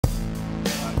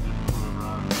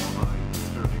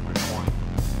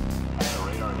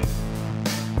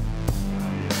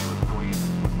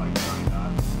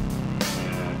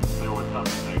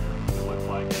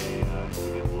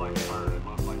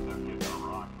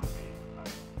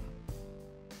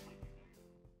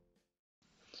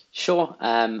Sure.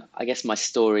 I guess my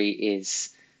story is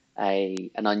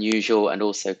an unusual and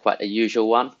also quite a usual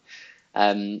one.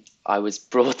 I was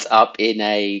brought up in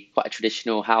a quite a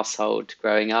traditional household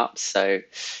growing up, so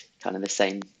kind of the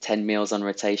same 10 meals on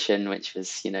rotation, which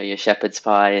was, your shepherd's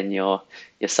pie and your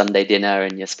Sunday dinner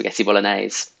and your spaghetti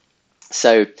bolognese.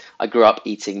 So I grew up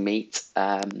eating meat,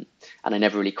 and I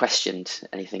never really questioned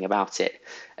anything about it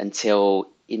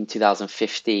until in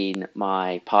 2015,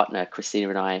 my partner Christina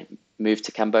and I moved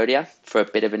to Cambodia for a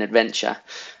bit of an adventure,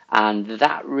 and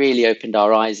that really opened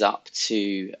our eyes up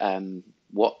to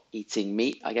what eating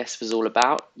meat, I guess, was all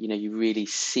about. You really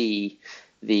see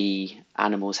the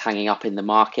animals hanging up in the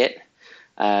market,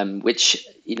 which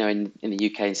in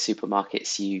the UK in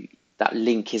supermarkets, that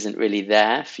link isn't really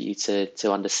there for you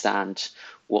to understand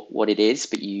what it is.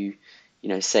 But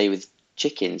say with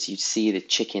chickens, you see the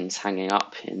chickens hanging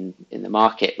up in the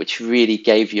market, which really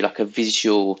gave you like a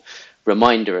visual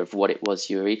reminder of what it was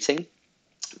you were eating.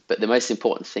 But the most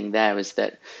important thing there was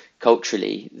that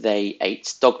culturally they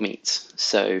ate dog meat.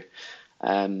 So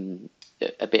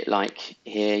a bit like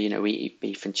here, we eat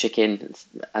beef and chicken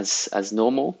as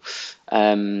normal.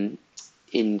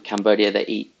 In Cambodia, they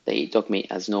eat dog meat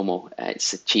as normal.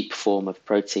 It's a cheap form of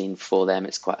protein for them.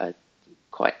 It's quite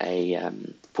a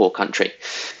poor country.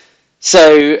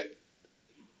 So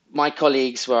my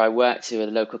colleagues where I worked, who are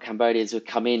the local Cambodians, would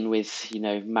come in with,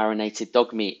 marinated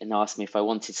dog meat and ask me if I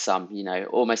wanted some,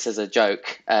 almost as a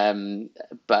joke.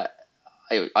 But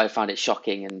I found it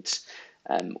shocking and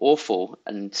awful.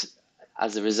 And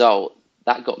as a result,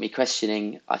 that got me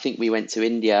questioning. I think we went to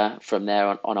India from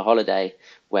there on a holiday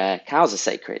where cows are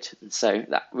sacred. And so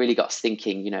that really got us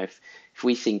thinking, if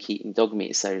we think eating dog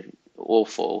meat is so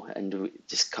awful and we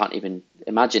just can't even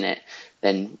imagine it,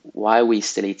 then why are we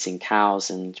still eating cows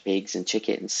and pigs and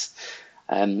chickens?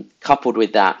 Coupled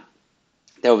with that,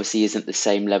 there obviously isn't the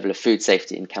same level of food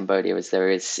safety in Cambodia as there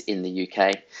is in the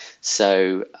UK.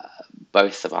 So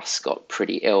both of us got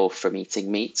pretty ill from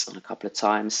eating meat on a couple of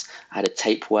times. I had a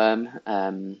tapeworm,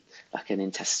 like an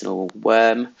intestinal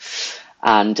worm.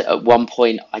 And at one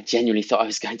point, I genuinely thought I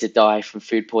was going to die from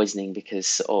food poisoning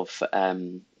because of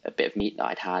a bit of meat that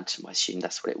I'd had. I assume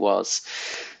that's what it was.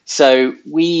 So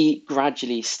we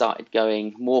gradually started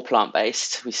going more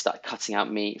plant-based. We started cutting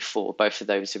out meat for both of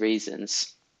those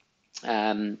reasons.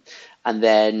 And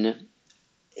then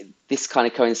this kind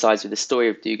of coincides with the story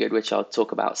of Dogood, which I'll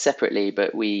talk about separately,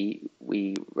 but we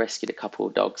rescued a couple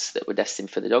of dogs that were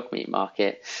destined for the dog meat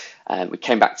market. We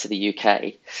came back to the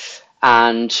UK,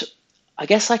 and I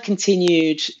guess I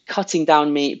continued cutting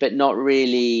down meat, but not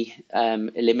really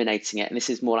eliminating it. And this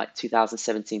is more like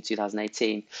 2017,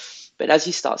 2018. But as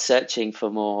you start searching for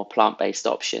more plant-based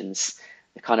options,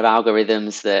 the kind of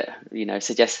algorithms that,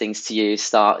 suggest things to you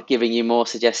start giving you more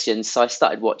suggestions. So I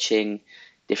started watching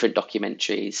different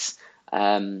documentaries.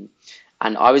 And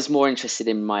I was more interested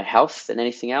in my health than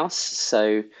anything else.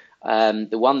 So the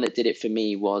one that did it for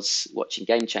me was watching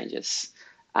Game Changers.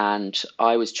 And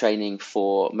I was training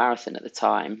for marathon at the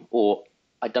time, or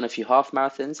I'd done a few half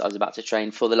marathons. I was about to train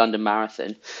for the London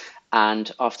Marathon. And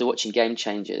after watching Game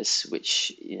Changers,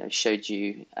 which showed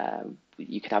you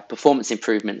you could have performance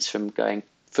improvements from going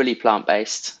fully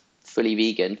plant-based, fully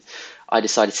vegan, I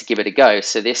decided to give it a go.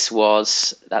 So this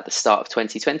was at the start of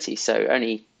 2020, so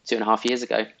only 2.5 years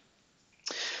ago.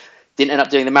 Didn't end up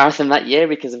doing the marathon that year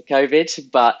because of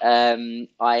COVID, but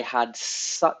I had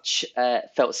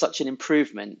felt such an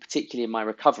improvement, particularly in my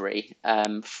recovery,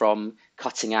 from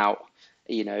cutting out.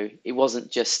 It wasn't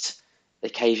just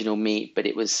occasional meat, but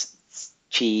it was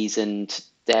cheese and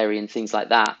dairy and things like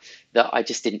that I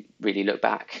just didn't really look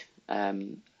back.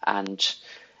 And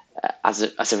as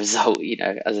a result,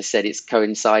 as I said, it's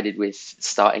coincided with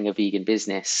starting a vegan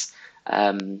business,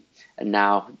 and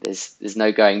now there's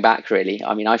no going back really.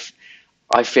 I mean,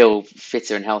 I feel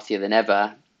fitter and healthier than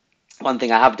ever. One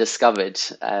thing I have discovered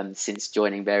since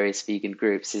joining various vegan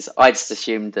groups is I just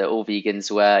assumed that all vegans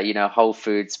were, whole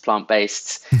foods,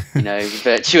 plant-based,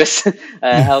 virtuous,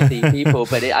 healthy people.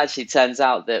 But it actually turns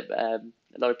out that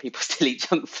a lot of people still eat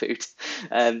junk food,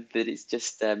 that it's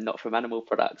just not from animal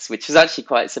products, which was actually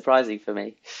quite surprising for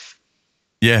me.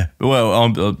 Yeah, well,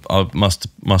 I must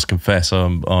confess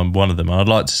I'm one of them. I'd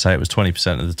like to say it was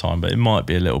 20% of the time, but it might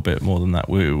be a little bit more than that.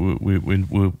 We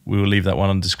will leave that one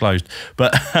undisclosed.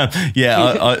 But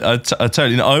I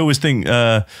totally. I always think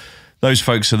those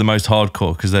folks are the most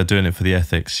hardcore because they're doing it for the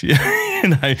ethics. Yeah.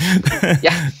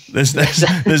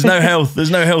 There's no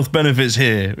health benefits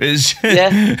here.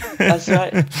 Yeah, that's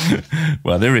right.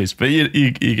 Well, there is, but you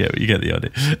get the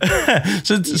idea.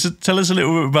 So tell us a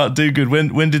little bit about Dogood.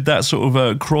 When did that sort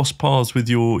of cross paths with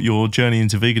your journey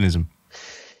into veganism?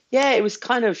 Yeah, it was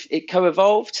kind of, it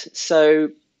co-evolved. So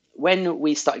when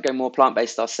we started going more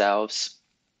plant-based ourselves,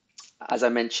 as I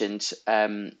mentioned,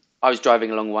 I was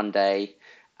driving along one day,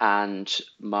 and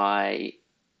my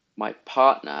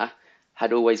partner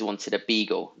had always wanted a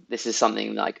beagle. This is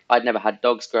something like I'd never had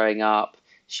dogs growing up.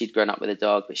 She'd grown up with a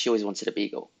dog, but she always wanted a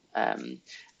beagle.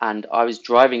 And I was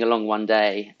driving along one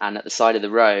day, and at the side of the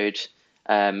road,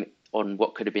 um, on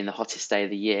what could have been the hottest day of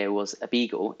the year, was a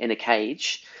beagle in a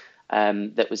cage,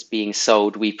 that was being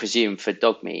sold, we presume, for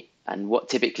dog meat. And what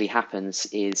typically happens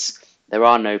is there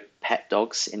are no pet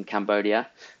dogs in Cambodia.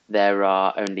 There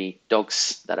are only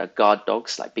dogs that are guard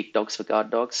dogs, like big dogs for guard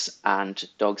dogs, and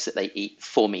dogs that they eat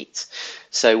for meat.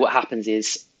 So what happens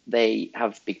is they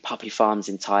have big puppy farms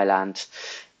in Thailand.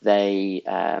 They,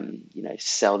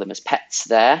 sell them as pets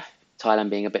there. Thailand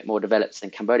being a bit more developed than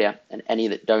Cambodia, and any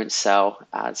that don't sell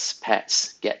as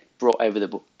pets get brought over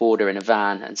the border in a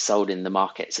van and sold in the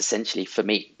markets essentially for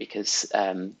meat because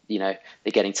they're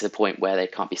getting to the point where they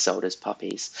can't be sold as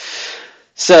puppies.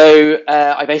 So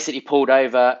I basically pulled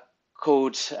over,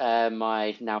 called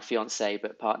my now fiance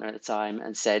but partner at the time,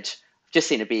 and said, "I've just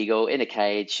seen a beagle in a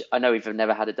cage. I know we've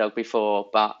never had a dog before,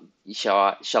 but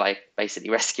shall I basically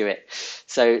rescue it?"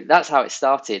 So that's how it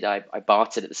started. I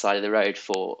bartered at the side of the road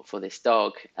for this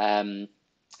dog.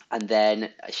 And then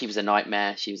she was a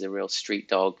nightmare. She was a real street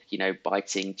dog,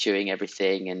 biting, chewing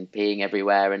everything and peeing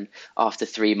everywhere. And after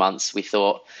 3 months, we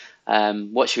thought,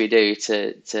 what should we do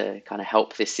to kind of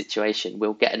help this situation?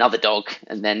 We'll get another dog,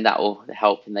 and then that will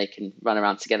help, and they can run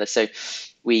around together. So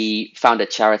we found a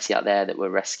charity out there that were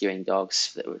rescuing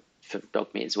dogs that were for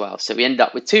dog meat as well. So we ended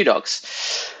up with two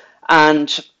dogs,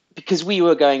 and because we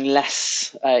were going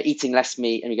eating less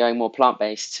meat, and we're going more plant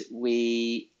based,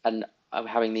 we and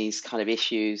having these kind of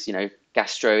issues,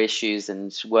 gastro issues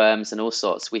and worms and all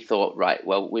sorts, we thought, right,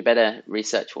 well, we better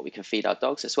research what we can feed our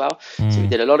dogs as well. So we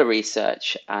Mm. did a lot of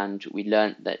research, and we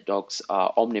learned that dogs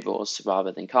are omnivores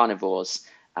rather than carnivores,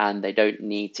 and they don't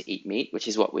need to eat meat, which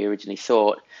is what we originally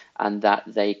thought, and that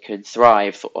they could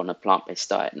thrive on a plant-based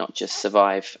diet, not just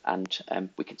survive. And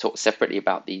we can talk separately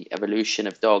about the evolution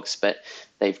of dogs, but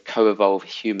they've co-evolved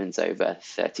with humans over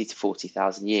 30 to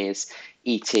 40,000 years,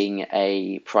 eating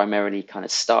a primarily kind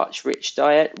of starch-rich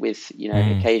diet with,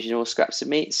 Mm. occasional scraps of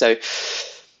meat. So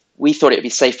we thought it would be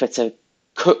safer to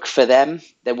cook for them.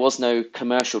 There was no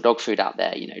commercial dog food out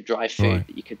there, dry food Right.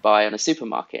 that you could buy on a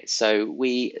supermarket. So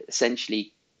we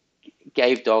essentially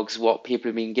gave dogs what people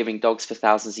have been giving dogs for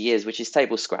thousands of years, which is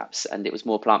table scraps, and it was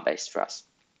more plant-based for us.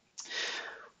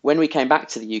 When we came back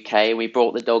to the UK, we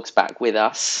brought the dogs back with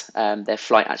us. Their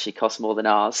flight actually cost more than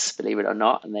ours, believe it or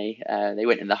not, and they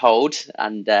went in the hold,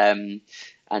 and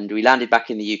we landed back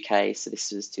in the UK. So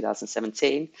this was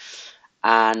 2017,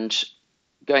 and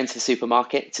going to the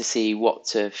supermarket to see what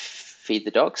to feed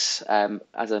the dogs.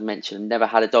 As I mentioned, never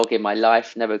had a dog in my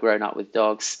life, never grown up with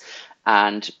dogs.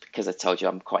 And because I told you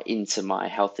I'm quite into my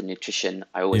health and nutrition,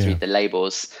 I always Yeah. read the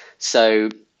labels. So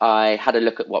I had a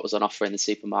look at what was on offer in the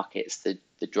supermarkets,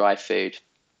 the dry food,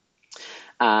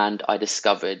 and I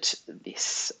discovered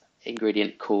this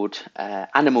ingredient called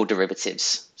animal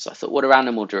derivatives. So I thought, what are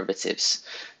animal derivatives?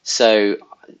 So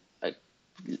I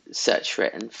search for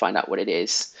it and find out what it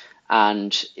is.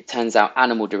 And it turns out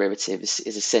animal derivatives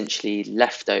is essentially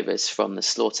leftovers from the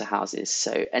slaughterhouses.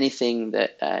 So anything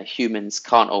that humans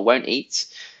can't or won't eat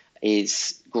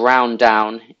is ground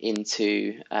down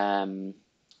into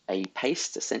a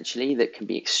paste, essentially, that can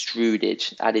be extruded,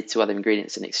 added to other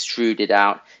ingredients, and extruded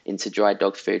out into dried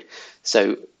dog food.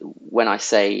 So when I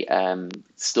say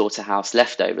slaughterhouse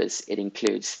leftovers, it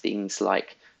includes things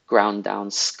like ground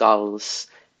down skulls,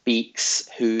 beaks,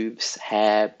 hooves,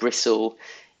 hair, bristle,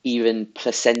 even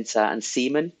placenta and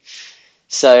semen.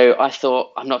 So I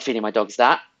thought, I'm not feeding my dogs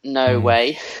that. No Mm.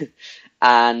 way.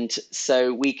 And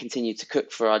so we continued to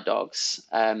cook for our dogs.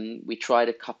 We tried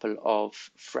a couple of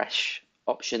fresh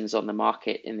options on the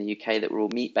market in the UK that were all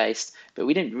meat based, but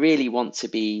we didn't really want to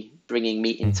be bringing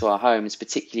meat Mm. into our homes,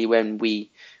 particularly when we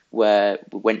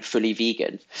went fully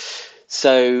vegan.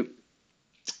 So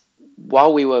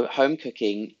while we were home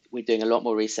cooking, we're doing a lot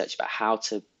more research about how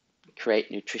to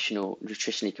create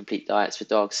nutritionally complete diets for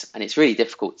dogs, and it's really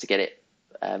difficult to get it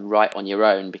right on your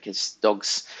own because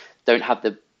dogs don't have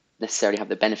the necessarily have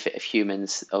the benefit of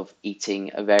humans of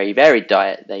eating a very varied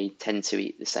diet. They tend to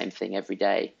eat the same thing every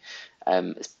day,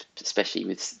 especially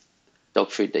with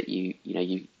dog food that you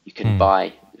can Mm.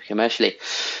 buy commercially.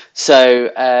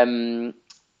 So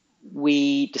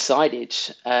we decided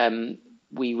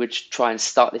we would try and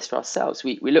start this for ourselves.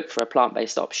 We looked for a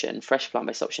plant-based option, fresh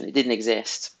plant-based option. It didn't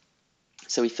exist.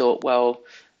 So we thought, well,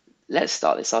 let's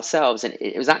start this ourselves. And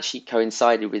it was actually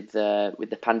coincided with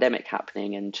the pandemic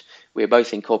happening, and we were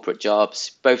both in corporate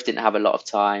jobs, both didn't have a lot of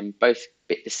time, both a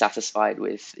bit dissatisfied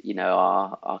with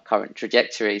our current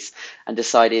trajectories, and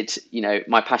decided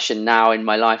my passion now in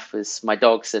my life was my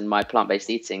dogs and my plant-based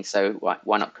eating. So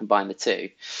why not combine the two?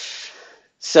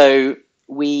 So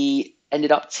we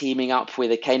ended up teaming up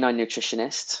with a canine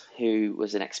nutritionist who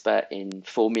was an expert in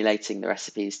formulating the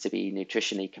recipes to be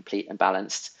nutritionally complete and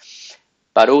balanced.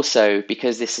 But also,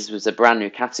 because was a brand new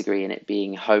category and it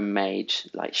being homemade,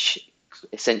 like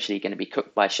essentially going to be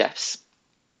cooked by chefs,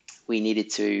 we needed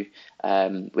to.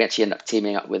 We actually ended up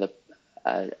teaming up with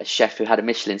a chef who had a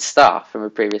Michelin star from a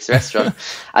previous restaurant,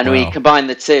 and we Wow. combined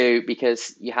the two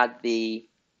because you had the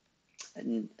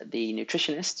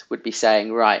nutritionist would be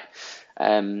saying, right,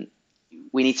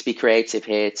 we need to be creative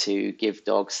here to give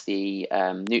dogs the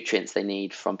nutrients they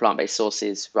need from plant-based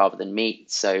sources rather than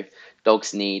meat. So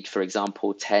dogs need, for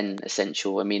example, 10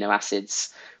 essential amino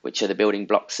acids, which are the building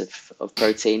blocks of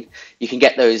protein. You can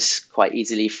get those quite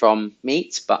easily from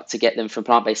meat, but to get them from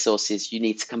plant-based sources, you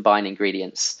need to combine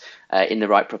ingredients in the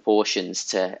right proportions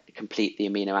to complete the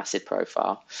amino acid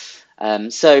profile.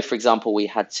 So, for example, we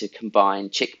had to combine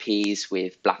chickpeas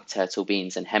with black turtle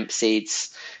beans and hemp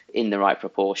seeds in the right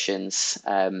proportions.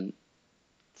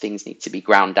 Things need to be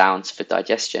ground down for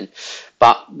digestion.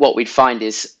 But what we'd find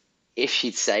is if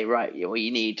she'd say, right, you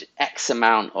need X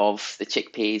amount of the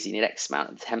chickpeas, you need X amount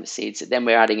of the hemp seeds, then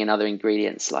we're adding in other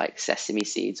ingredients like sesame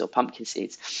seeds or pumpkin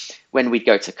seeds. When we'd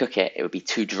go to cook it, it would be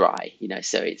too dry,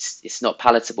 so it's not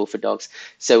palatable for dogs.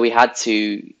 So we had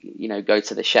to, go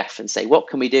to the chef and say, what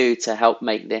can we do to help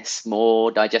make this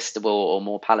more digestible or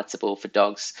more palatable for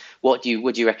dogs? What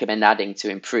would you recommend adding to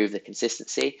improve the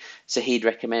consistency? So he'd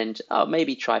recommend,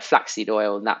 maybe try flaxseed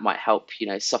oil, and that might help,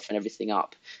 soften everything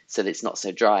up so that it's not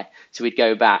so dry. So we'd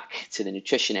go back to the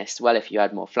nutritionist. Well, if you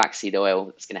add more flaxseed oil,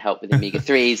 it's going to help with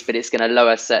omega-3s, but it's going to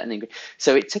lower certain.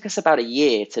 So it took us about a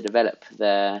year to develop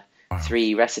the Wow.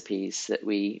 3 recipes that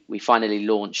we finally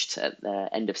launched at the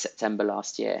end of September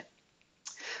last year.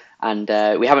 And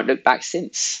we haven't looked back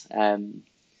since.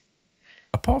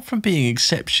 Apart from being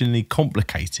exceptionally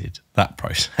complicated, that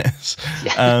process,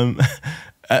 Yeah.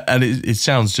 and it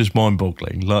sounds just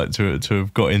mind-boggling, like to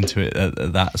have got into it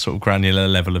at that sort of granular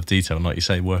level of detail. And like you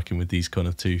say, working with these kind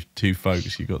of two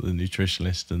folks, you've got the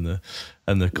nutritionist and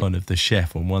the kind of the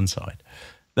chef on one side.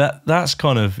 That's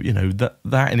kind of,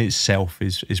 that in itself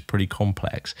is pretty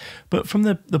complex. But from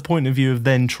the point of view of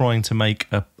then trying to make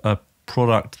a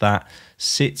product that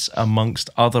sits amongst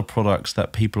other products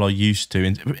that people are used to,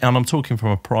 and I'm talking from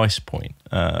a price point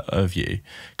of view,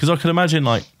 because I could imagine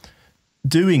like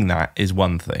doing that is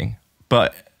one thing,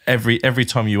 but every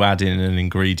time you add in an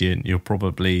ingredient, you're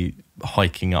probably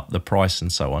hiking up the price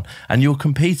and so on, and you're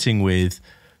competing with,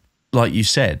 like you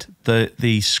said,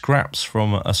 the scraps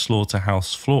from a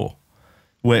slaughterhouse floor,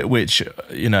 which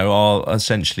are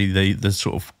essentially the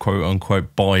sort of quote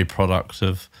unquote byproduct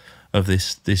of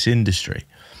this industry.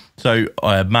 So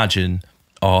I imagine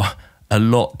are a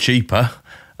lot cheaper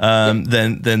than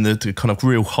the kind of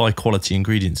real high quality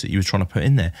ingredients that you were trying to put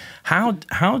in there.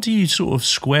 How do you sort of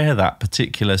square that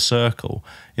particular circle,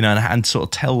 and sort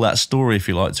of tell that story, if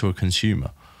you like, to a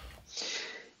consumer?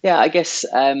 Yeah, I guess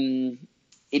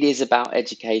it is about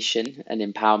education and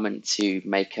empowerment to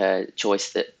make a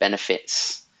choice that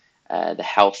benefits the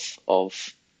health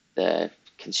of the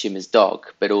consumer's dog,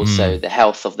 but also the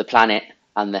health of the planet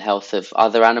and the health of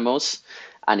other animals.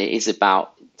 And it is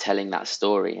about telling that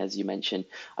story, as you mentioned.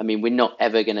 I mean, we're not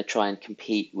ever going to try and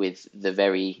compete with the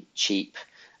very cheap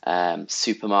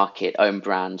supermarket own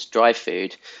brand dry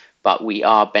food, but we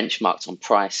are benchmarked on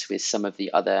price with some of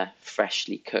the other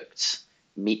freshly cooked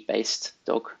meat-based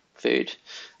dog food.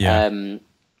 Yeah.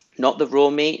 Not the raw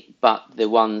meat, but the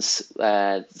ones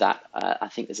that I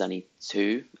think there's only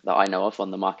 2 that I know of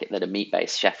on the market that are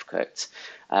meat-based, chef cooked.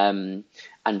 And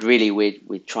really,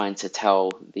 we're trying to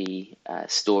tell the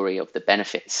story of the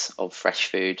benefits of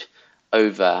fresh food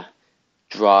over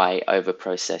dry, over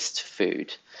processed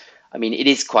food. I mean, it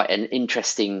is quite an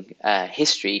interesting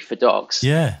history for dogs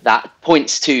Yeah. that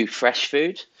points to fresh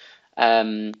food.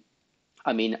 I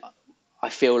mean, I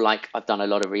feel like I've done a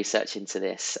lot of research into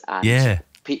this, and Yeah.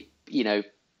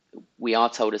 we are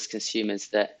told as consumers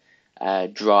that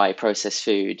dry processed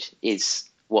food is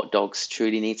what dogs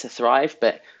truly need to thrive.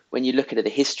 But when you look at the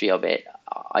history of it,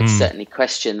 I'd certainly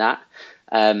question that.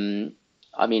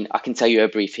 I mean, I can tell you a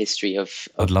brief history I'd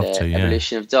of love to. the Yeah.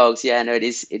 evolution of dogs. Yeah, no, it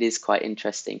is quite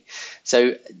interesting.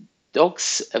 So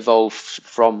dogs evolved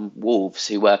from wolves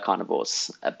who were carnivores,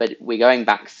 but we're going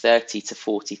back 30 to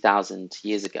 40,000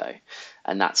 years ago.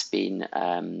 and that's been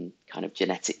kind of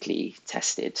genetically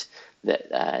tested.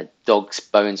 That dogs'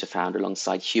 bones were found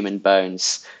alongside human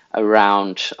bones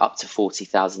around up to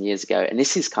 40,000 years ago, and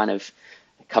this is kind of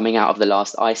coming out of the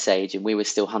last ice age, and we were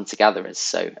still hunter-gatherers,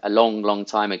 so a long, long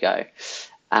time ago.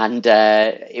 And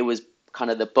it was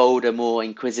kind of the bolder, more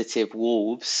inquisitive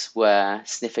wolves were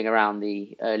sniffing around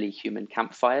the early human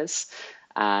campfires,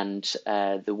 and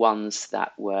the ones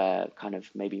that were kind of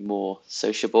maybe more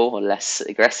sociable or less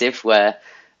aggressive were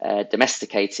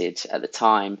domesticated at the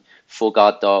time for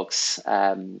guard dogs,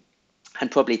 and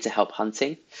probably to help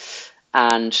hunting.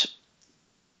 And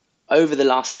over the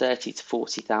last 30 to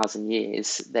 40,000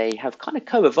 years, they have kind of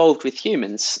co-evolved with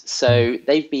humans. So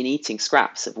they've been eating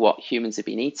scraps of what humans have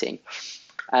been eating.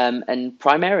 And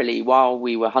primarily while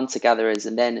we were hunter-gatherers,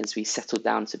 and then as we settled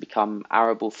down to become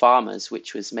arable farmers,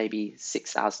 which was maybe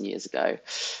 6,000 years ago,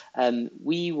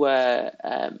 we were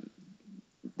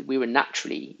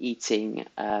naturally eating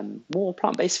more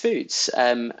plant-based foods,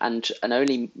 and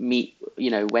only meat,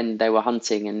 when they were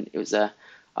hunting, and it was a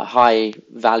high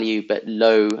value but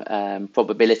low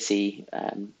probability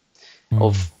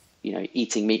of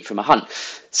eating meat from a hunt.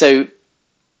 So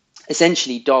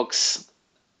essentially, dogs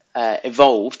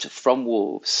evolved from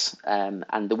wolves,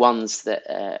 and the ones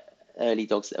that early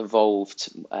dogs that evolved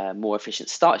more efficient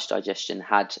starch digestion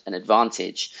had an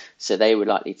advantage, so they were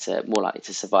more likely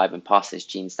to survive and pass those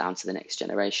genes down to the next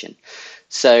generation.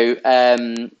 So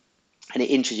and it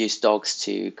introduced dogs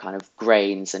to kind of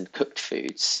grains and cooked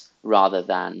foods rather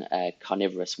than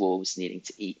carnivorous wolves needing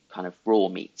to eat kind of raw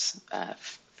meat,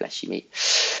 fleshy meat.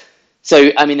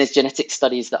 So, I mean, there's genetic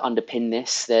studies that underpin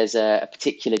this. There's a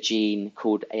particular gene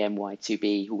called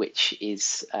AMY2B, which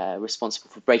is responsible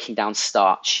for breaking down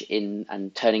starch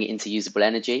and turning it into usable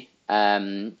energy.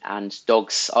 And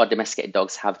dogs, our domesticated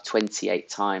dogs, have 28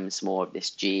 times more of this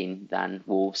gene than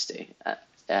wolves do,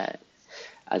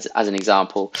 as an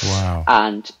example. Wow.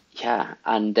 And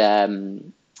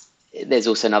there's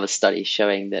also another study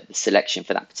showing that the selection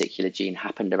for that particular gene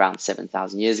happened around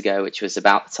 7,000 years ago, which was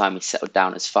about the time we settled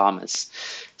down as farmers.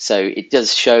 So it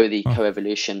does show the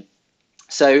coevolution.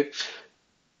 So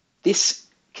this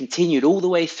continued all the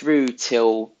way through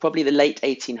till probably the late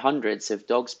 1800s of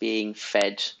dogs being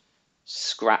fed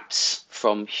scraps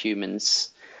from humans.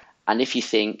 And if you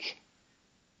think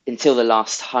until the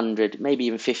last 100, maybe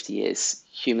even 50 years,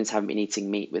 humans haven't been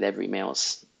eating meat with every meal.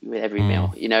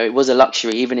 It was a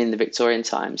luxury even in the Victorian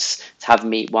times to have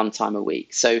meat one time a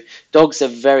week. So dogs are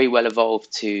very well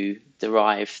evolved to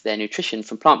derive their nutrition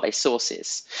from plant-based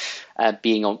sources,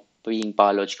 being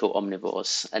biological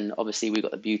omnivores. And obviously we've got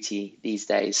the beauty these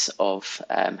days of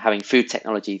having food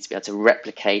technology to be able to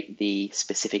replicate the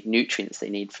specific nutrients they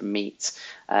need from meat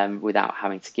without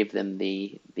having to give them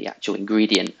the actual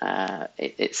ingredient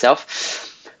itself.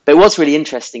 But what's really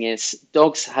interesting is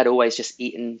dogs had always just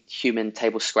eaten human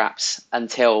table scraps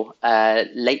until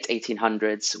late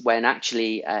 1800s, when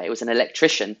actually it was an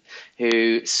electrician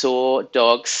who saw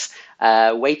dogs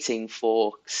waiting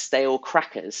for stale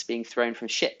crackers being thrown from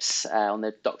ships on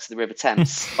the docks of the River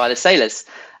Thames by the sailors.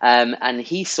 And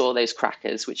he saw those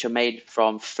crackers, which are made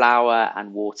from flour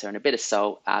and water and a bit of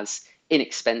salt, as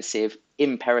inexpensive,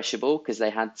 imperishable, because they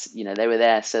were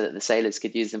there so that the sailors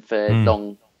could use them for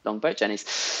long boat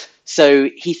journeys. So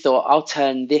he thought, I'll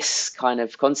turn this kind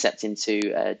of concept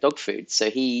into dog food. So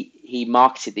he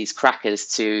marketed these crackers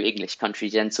to English country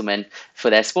gentlemen for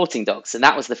their sporting dogs. And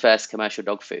that was the first commercial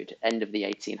dog food, end of the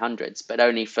 1800s, but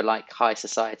only for like high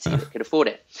society that could afford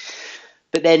it.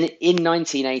 But then in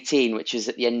 1918, which was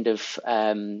at the end of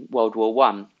World War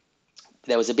One,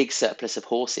 there was a big surplus of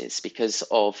horses because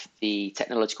of the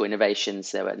technological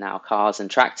innovations. There were now cars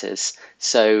and tractors.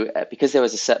 So because there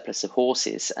was a surplus of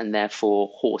horses and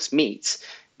therefore horse meat,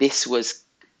 this was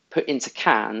put into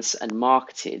cans and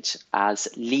marketed as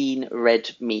lean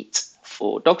red meat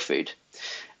for dog food,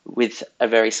 with a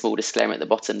very small disclaimer at the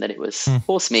bottom that it was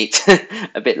horse meat,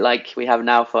 a bit like we have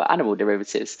now for animal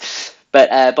derivatives. But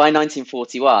by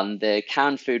 1941, the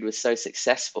canned food was so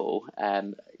successful,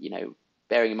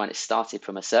 bearing in mind it started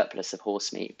from a surplus of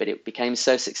horse meat, but it became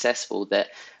so successful that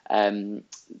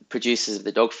producers of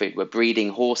the dog food were breeding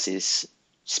horses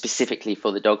specifically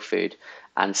for the dog food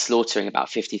and slaughtering about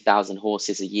 50,000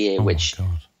 horses a year, which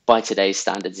by today's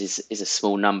standards is a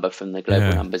small number from the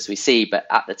global numbers we see. But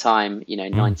at the time,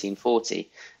 1940,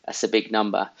 that's a big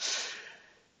number.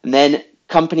 And then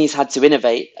companies had to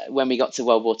innovate when we got to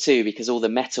World War II, because all the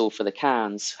metal for the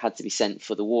cans had to be sent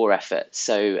for the war effort.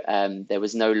 So there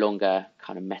was no longer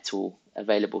kind of metal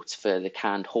available for the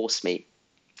canned horse meat.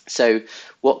 So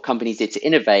what companies did to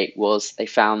innovate was they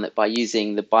found that by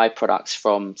using the byproducts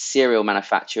from cereal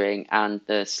manufacturing and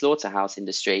the slaughterhouse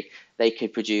industry, they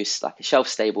could produce like a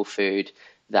shelf-stable food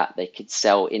that they could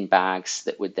sell in bags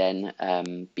that would then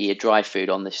be a dry food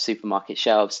on the supermarket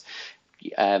shelves,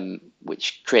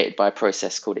 which created by a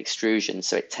process called extrusion.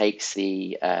 So it takes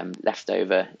the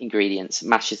leftover ingredients,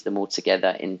 mashes them all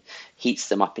together, and heats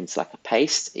them up into like a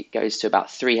paste. It goes to about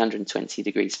 320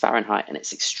 degrees Fahrenheit, and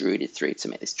it's extruded through to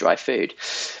make this dry food.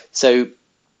 So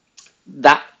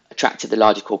that attracted the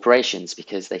larger corporations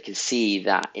because they could see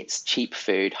that it's cheap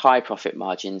food, high profit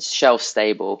margins, shelf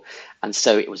stable, and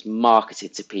so it was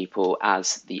marketed to people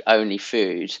as the only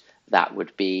food that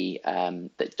would be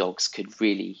that dogs could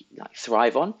really like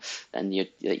thrive on, and your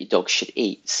dogs should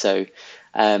eat. So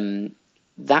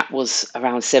that was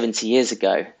around 70 years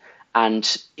ago,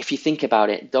 and if you think about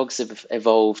it, dogs have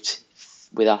evolved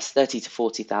with us 30 to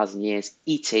 40,000 years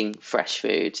eating fresh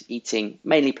food, eating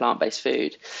mainly plant-based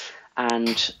food.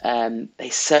 And they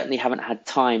certainly haven't had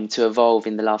time to evolve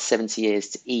in the last 70 years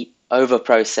to eat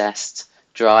over-processed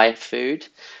dry food.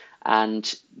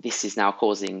 And this is now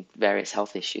causing various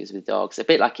health issues with dogs, a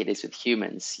bit like it is with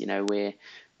humans. You know, we're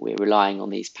relying on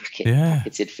these Yeah.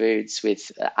 packeted foods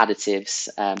with additives,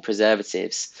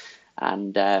 preservatives,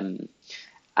 and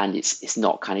it's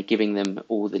not kind of giving them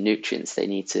all the nutrients they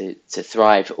need to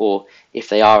thrive, or if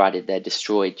they are added, they're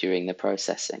destroyed during the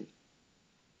processing.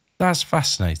 That's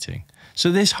fascinating.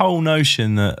 So this whole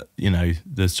notion that,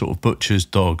 the sort of butcher's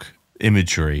dog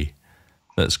imagery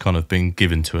that's kind of been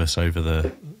given to us over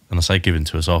and I say given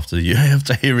to us after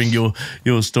after hearing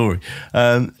your story,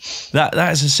 that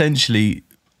is essentially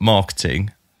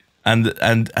marketing, and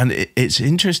it's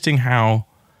interesting how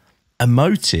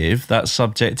emotive that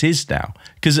subject is now,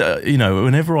 because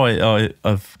whenever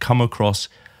I've come across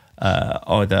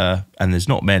either, and there's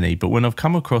not many, but when I've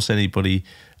come across anybody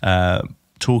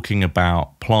talking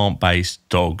about plant-based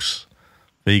dogs,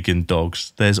 vegan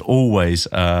dogs, there's always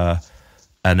an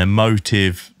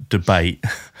emotive debate,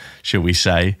 shall we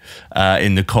say,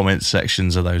 in the comments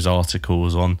sections of those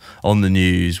articles on the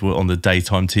news, on the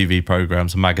daytime TV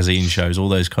programs, magazine shows, all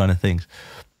those kind of things.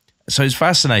 So it's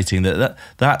fascinating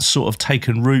that's sort of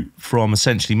taken root from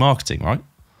essentially marketing, right?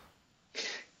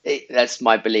 That's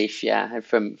my belief, yeah.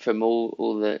 And from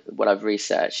all the what I've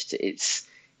researched,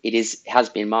 has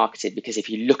been marketed because if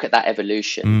you look at that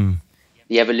evolution,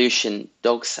 the evolution,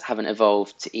 dogs haven't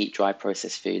evolved to eat dry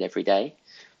processed food every day,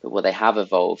 but what they have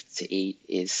evolved to eat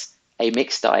is a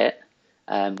mixed diet,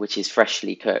 which is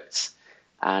freshly cooked.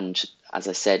 And as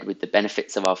I said, with the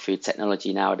benefits of our food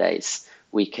technology nowadays,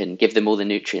 we can give them all the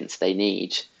nutrients they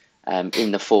need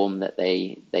in the form that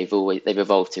they've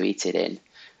evolved to eat it in,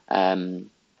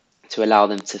 to allow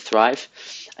them to thrive.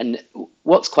 And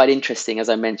what's quite interesting, as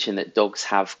I mentioned, that dogs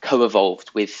have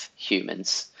co-evolved with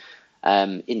humans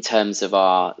in terms of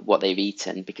what they've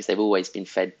eaten, because they've always been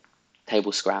fed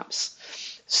table scraps.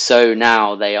 So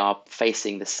now they are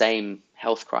facing the same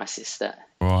health crisis that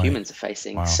humans are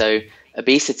facing. Wow. So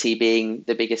obesity being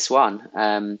the biggest one.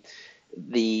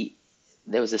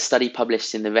 There was a study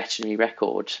published in the Veterinary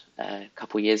Record a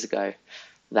couple of years ago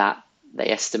that they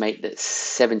estimate that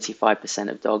 75%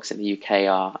 of dogs in the UK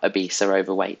are obese or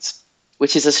overweight,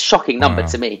 which is a shocking number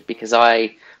to me, because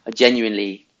I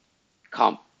genuinely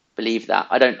can't believe that.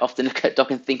 I don't often look at a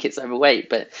dog and think it's overweight,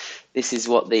 but this is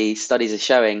what the studies are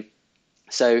showing.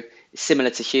 So it's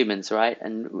similar to humans, right?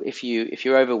 And if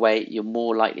you're overweight, you're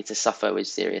more likely to suffer with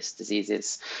serious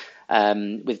diseases.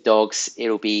 With dogs,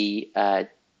 it'll be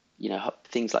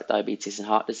things like diabetes and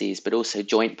heart disease, but also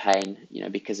joint pain,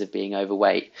 because of being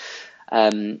overweight.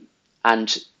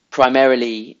 And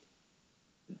primarily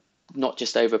not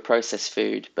just over processed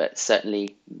food, but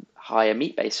certainly higher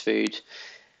meat-based food.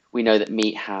 We know that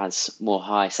meat has more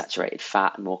high saturated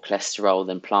fat and more cholesterol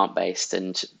than plant-based,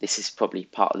 and this is probably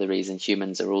part of the reason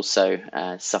humans are also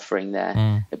suffering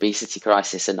their obesity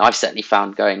crisis. And I've certainly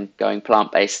found going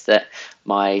plant-based that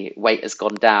my weight has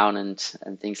gone down and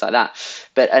things like that.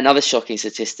 But another shocking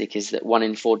statistic is that 1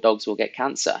 in 4 dogs will get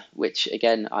cancer, which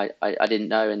again I didn't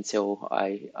know until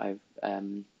I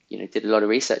did a lot of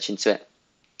research into it.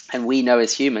 And we know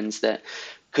as humans that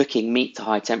cooking meat to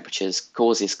high temperatures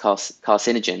causes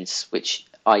carcinogens, which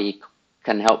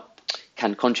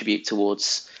can contribute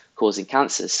towards causing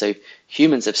cancers. So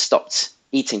humans have stopped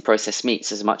eating processed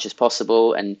meats as much as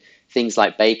possible, and things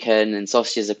like bacon and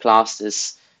sausages are classed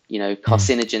as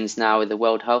carcinogens now with the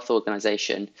World Health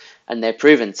Organization, and they're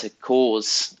proven to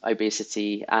cause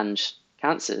obesity and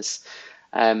cancers.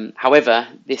 However,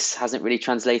 this hasn't really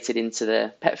translated into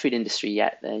the pet food industry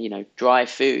yet. Dry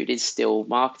food is still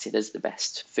marketed as the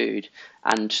best food,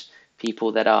 and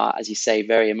people that are, as you say,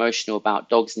 very emotional about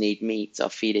dogs need meat are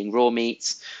feeding raw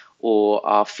meat or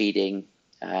are feeding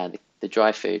the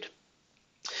dry food.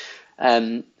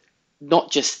 Um,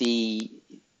 Not just the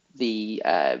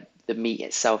meat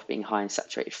itself being high in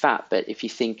saturated fat, but if you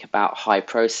think about high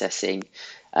processing,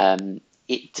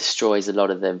 it destroys a lot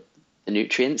of the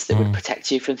nutrients that would Mm.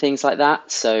 protect you from things like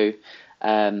that. So,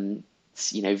 um,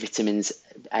 vitamins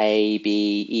A, B,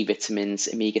 E vitamins,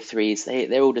 omega 3s,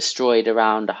 they're all destroyed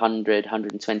around 100,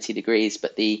 120 degrees,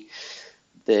 but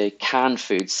the canned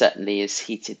food certainly is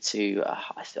heated to,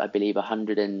 I believe,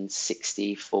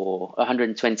 160 for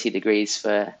 120 degrees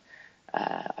for,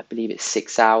 I believe it's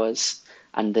 6 hours.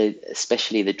 And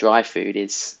especially the dry food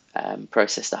is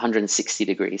processed 160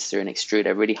 degrees through an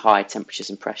extruder, really high temperatures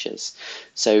and pressures.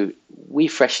 So we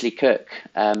freshly cook,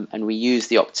 and we use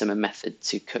the optimum method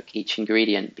to cook each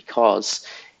ingredient because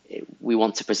we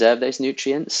want to preserve those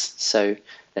nutrients. So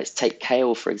let's take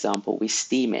kale, for example. We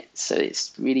steam it, so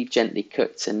it's really gently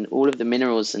cooked, and all of the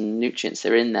minerals and nutrients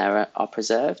that are in there are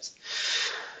preserved.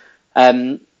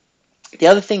 Um, the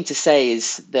other thing to say is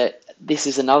that this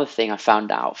is another thing I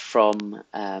found out from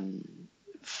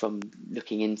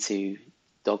looking into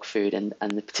dog food and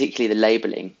particularly the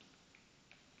labeling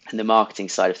and the marketing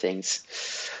side of things.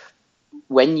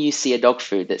 When you see a dog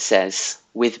food that says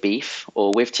with beef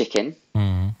or with chicken,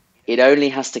 Mm. it only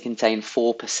has to contain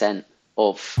 4%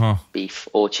 of Huh. beef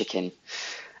or chicken.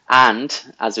 And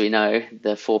as we know,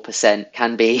 the 4%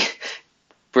 can be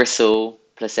bristle,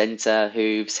 placenta,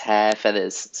 hooves, hair,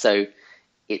 feathers. So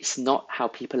it's not how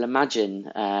people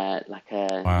imagine, like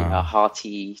a Wow.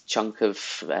 hearty chunk of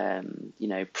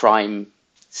prime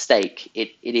steak.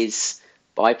 It is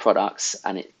byproducts,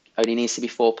 and it only needs to be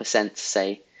 4% to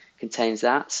say contains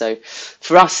that. So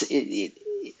for us,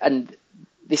 and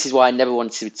this is why I never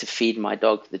wanted to feed my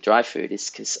dog the dry food, is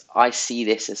because I see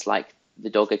this as like the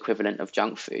dog equivalent of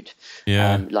junk food,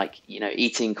 Yeah. like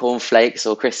eating cornflakes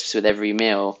or crisps with every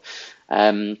meal.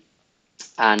 Um,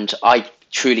 and I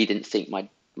truly didn't think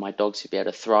my dogs would be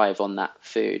able to thrive on that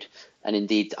food. And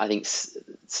indeed, I think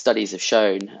studies have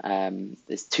shown,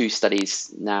 there's two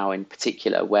studies now in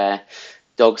particular where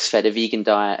dogs fed a vegan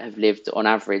diet have lived on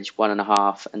average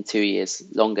 1.5 and 2 years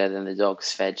longer than the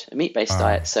dogs fed a meat-based Wow.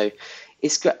 diet. So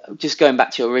it's just going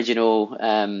back to your original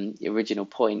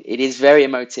point. It is very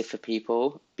emotive for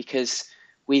people because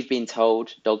we've been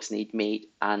told dogs need meat,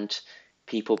 and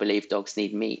people believe dogs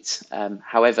need meat.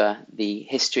 However, the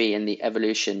history and the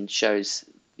evolution shows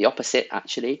the opposite,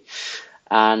 actually.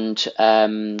 And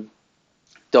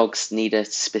dogs need a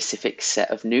specific set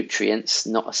of nutrients,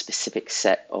 not a specific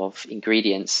set of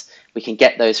ingredients. We can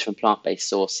get those from plant-based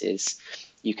sources.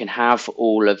 You can have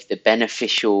all of the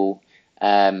beneficial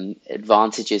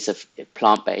advantages of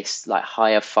plant-based, like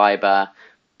higher fiber,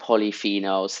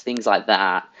 polyphenols, things like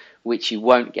that, which you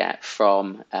won't get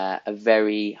from a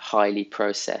very highly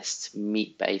processed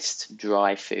meat-based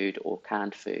dry food or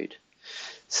canned food.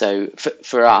 So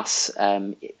for us,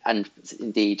 and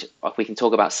indeed, we can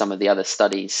talk about some of the other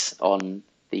studies on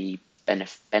the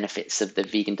benefits of the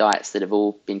vegan diets that have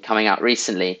all been coming out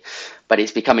recently, but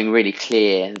it's becoming really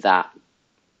clear that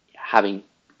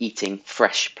eating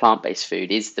fresh plant-based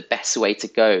food is the best way to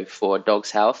go for a dog's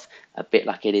health, a bit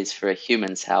like it is for a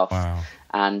human's health. Wow.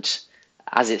 And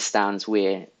as it stands,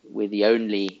 we're the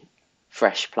only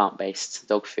fresh plant-based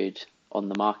dog food on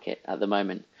the market at the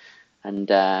moment,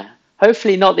 and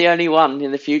hopefully not the only one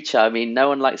in the future. I mean, no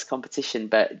one likes competition,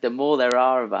 but the more there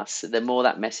are of us, the more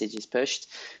that message is pushed,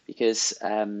 because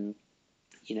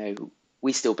you know,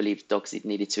 we still believed dogs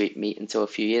needed to eat meat until a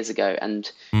few years ago,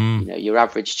 and Mm. your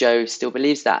average Joe still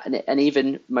believes that, and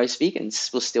even most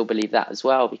vegans will still believe that as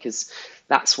well, because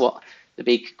that's what the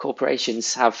big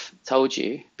corporations have told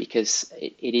you, because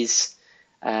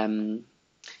um,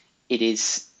 it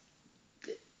is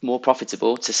more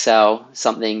profitable to sell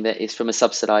something that is from a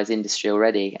subsidized industry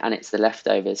already, and it's the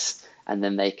leftovers, and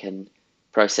then they can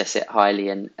process it highly,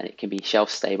 and it can be shelf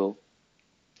stable.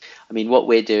 I mean, what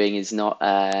we're doing is not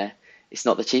it's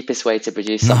not the cheapest way to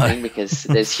produce No. something, because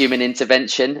there's human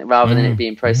intervention rather than it Mm.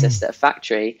 being Mm. processed at a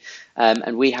factory,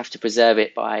 and we have to preserve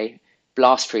it by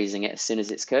blast freezing it as soon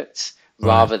as it's cooked, Right.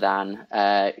 rather than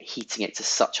heating it to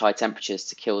such high temperatures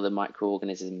to kill the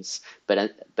microorganisms,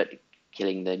 but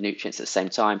killing the nutrients at the same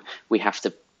time. We have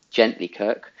to gently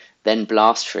cook, then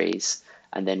blast freeze,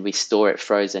 and then we store it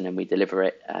frozen and we deliver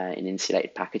it in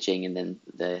insulated packaging, and then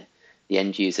the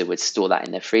end user would store that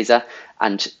in their freezer.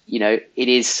 And it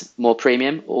is more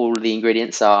premium. All the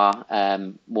ingredients are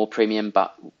more premium,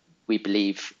 but we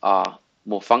believe are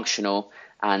more functional.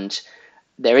 And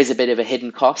there is a bit of a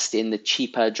hidden cost in the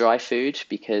cheaper dry food,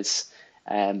 because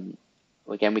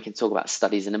again, we can talk about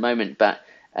studies in a moment, but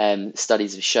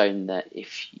studies have shown that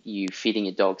if you feeding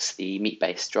your dogs the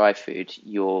meat-based dry food,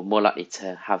 you're more likely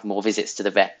to have more visits to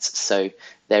the vet. So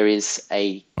there is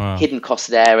a Wow. hidden cost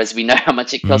there, as we know how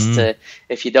much it costs Mm. to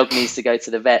if your dog needs to go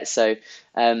to the vet. So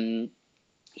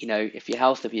if your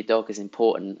health of your dog is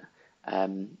important,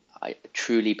 I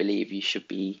truly believe you should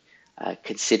be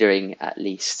considering at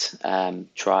least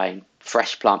trying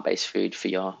fresh plant-based food for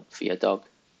your dog.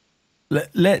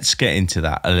 Let's get into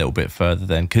that a little bit further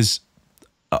then, because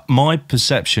my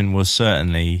perception was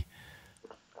certainly,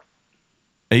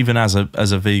 even as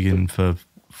a vegan for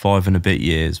 5 and a bit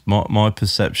years, my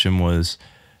perception was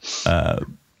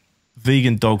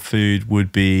vegan dog food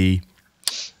would be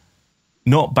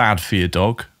not bad for your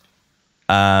dog,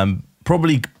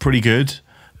 probably pretty good,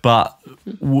 but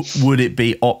would it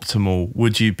be optimal?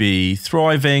 Would you be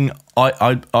thriving?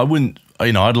 I wouldn't.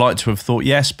 I'd like to have thought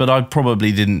yes, but I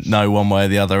probably didn't know one way or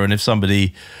the other. And if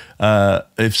somebody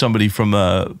from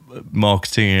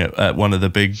marketing at one of the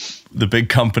big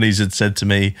companies had said to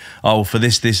me, "Oh, for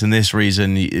this, and this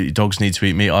reason, dogs need to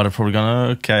eat meat," I'd have probably gone,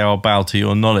 oh, "Okay, I'll bow to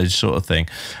your knowledge," sort of thing.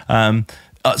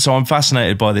 So I'm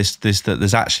fascinated by this that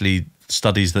there's actually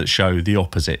studies that show the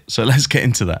opposite. So let's get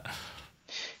into that.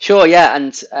 Sure, yeah,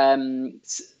 and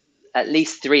at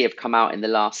least three have come out in the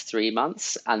last 3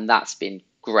 months, and that's been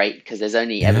great because there's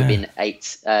only ever Yeah. been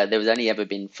eight. There was only ever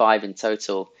been five in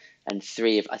total, and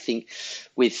three of I think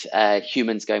with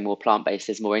humans going more plant-based,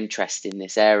 there's more interest in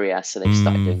this area, so they've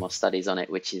started doing Mm, more studies on it,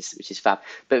 which is fab.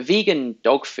 But vegan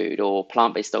dog food or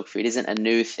plant-based dog food isn't a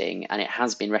new thing, and it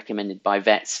has been recommended by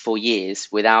vets for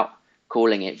years without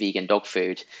calling it vegan dog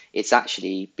food. It's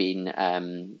actually been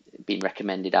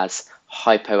recommended as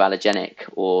hypoallergenic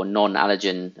or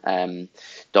non-allergen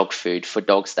dog food for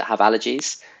dogs that have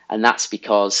allergies. And that's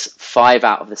because 5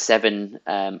 out of the 7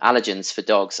 allergens for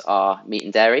dogs are meat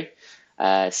and dairy.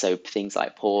 So things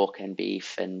like pork and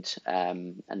beef and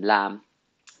lamb,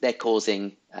 they're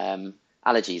causing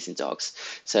allergies in dogs.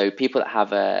 So people that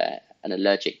have an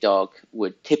allergic dog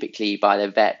would typically, by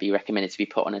their vet, be recommended to be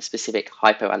put on a specific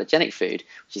hypoallergenic food,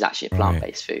 which is actually a right.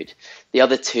 plant-based food. The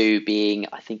other two being,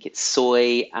 I think it's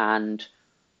soy and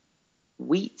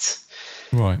wheat,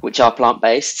 Right. which are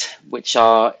plant-based, which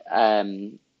are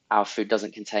our food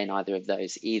doesn't contain either of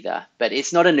those either. But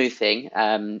it's not a new thing.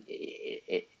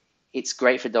 It's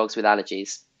great for dogs with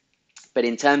allergies. But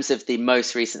in terms of the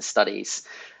most recent studies,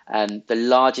 the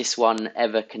largest one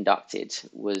ever conducted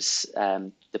was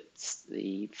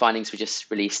the findings were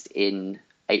just released in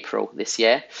April this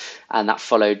year, and that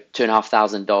followed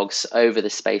 2,500 dogs over the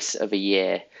space of a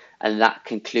year, and that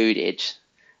concluded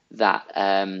that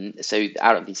so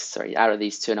out of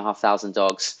these 2,500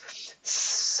 dogs,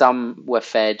 some were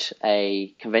fed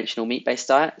a conventional meat-based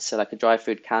diet, so like a dry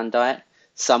food canned diet.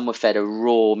 Some were fed a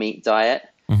raw meat diet,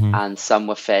 Hmm. and some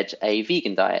were fed a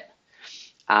vegan diet.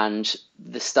 And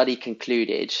the study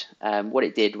concluded what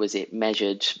it did was it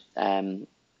measured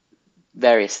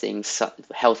various things,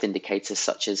 health indicators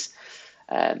such as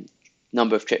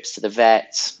number of trips to the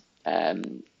vet,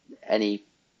 any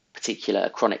particular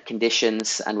chronic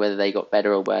conditions, and whether they got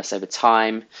better or worse over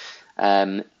time.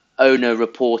 Owner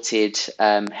reported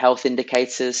health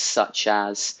indicators such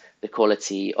as the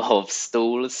quality of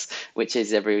stools, which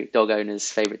is every dog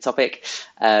owner's favorite topic,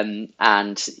 and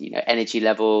energy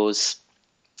levels,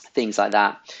 things like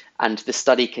that. And the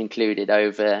study concluded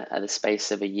over the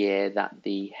space of a year that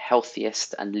the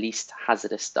healthiest and least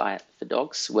hazardous diet for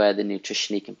dogs were the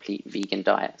nutritionally complete vegan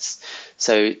diets.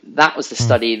 So that was the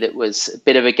study that was a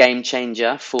bit of a game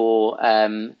changer for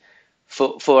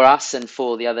us and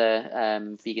for the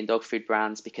other vegan dog food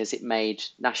brands, because it made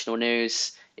national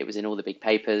news. It was in all the big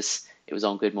papers. It was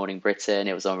on Good Morning Britain.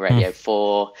 It was on Radio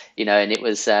 4. And it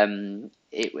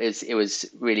was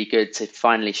really good to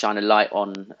finally shine a light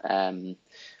on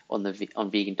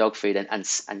vegan dog food and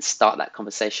start that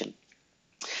conversation.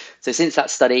 So since that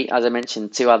study, as I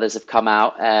mentioned, two others have come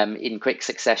out in quick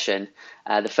succession.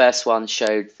 The first one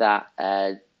showed that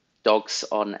dogs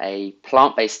on a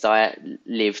plant-based diet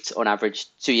lived on average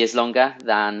 2 years longer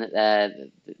than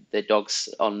the dogs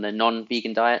on the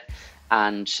non-vegan diet,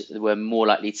 and were more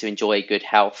likely to enjoy good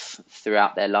health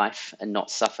throughout their life and not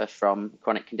suffer from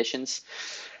chronic conditions.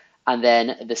 And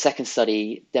then the second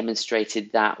study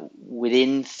demonstrated that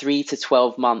within 3 to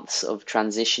 12 months of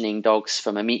transitioning dogs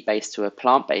from a meat-based to a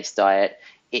plant-based diet,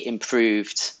 it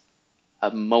improved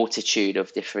a multitude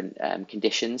of different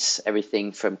conditions,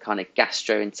 everything from kind of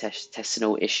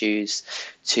gastrointestinal issues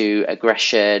to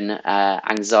aggression,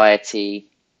 anxiety,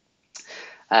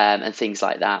 and things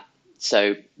like that.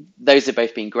 So those have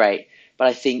both been great. But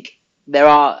I think there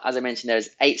are, as I mentioned, there's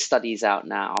 8 studies out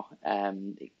now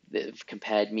that have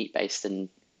compared meat-based and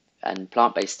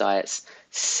plant-based diets,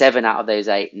 7 out of those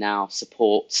 8 now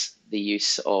support the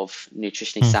use of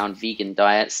nutritionally sound vegan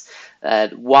diets.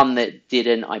 One that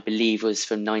didn't, I believe, was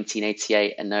from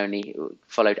 1988 and only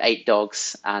followed 8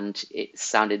 dogs, and it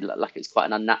sounded like it was quite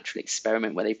an unnatural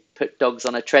experiment where they put dogs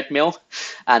on a treadmill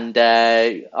and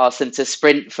asked them to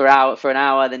sprint for an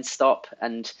hour, then stop.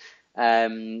 And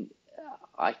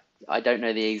I I don't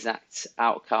know the exact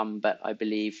outcome, but I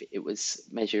believe it was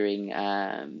measuring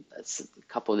a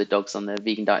couple of the dogs on the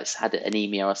vegan diets had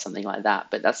anemia or something like that.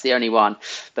 But that's the only one.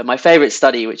 But my favorite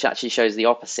study, which actually shows the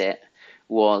opposite,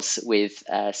 was with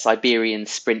Siberian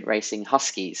sprint racing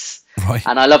huskies. Right.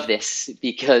 And I love this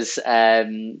because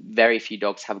very few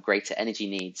dogs have greater energy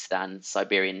needs than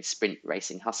Siberian sprint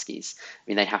racing huskies. I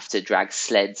mean, they have to drag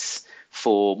sleds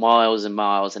for miles and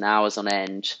miles and hours on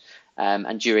end.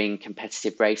 And during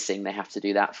competitive racing, they have to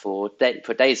do that for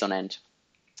days on end.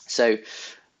 So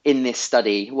in this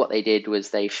study, what they did was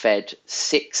they fed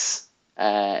 6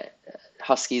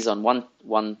 huskies on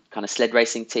one kind of sled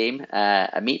racing team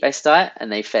a meat-based diet,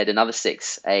 and they fed another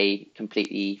 6 a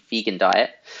completely vegan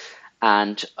diet.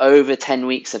 And over 10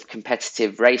 weeks of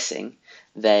competitive racing,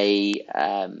 they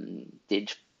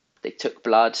took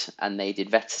blood and they did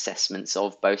vet assessments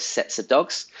of both sets of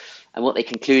dogs. And what they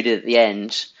concluded at the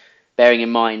end, bearing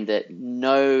in mind that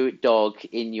no dog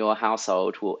in your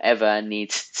household will ever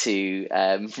need to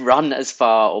run as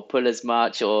far or pull as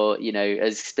much or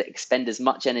expend as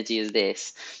much energy as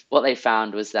this, what they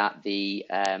found was that the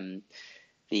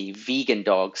vegan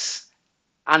dogs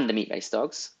and the meat-based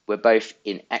dogs were both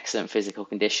in excellent physical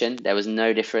condition. There was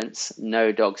no difference.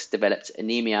 No dogs developed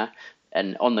anemia.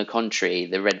 And on the contrary,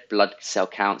 the red blood cell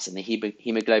counts and the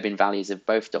hemoglobin values of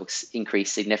both dogs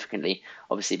increased significantly,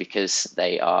 obviously because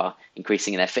they are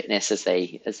increasing in their fitness as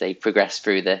they progress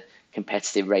through the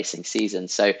competitive racing season.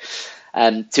 So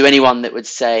to anyone that would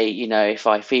say, if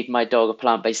I feed my dog a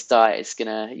plant-based diet, it's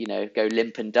going to, go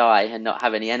limp and die and not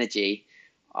have any energy,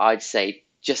 I'd say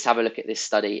just have a look at this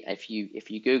study. If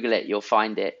you Google it, you'll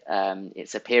find it.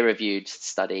 It's a peer-reviewed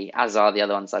study, as are the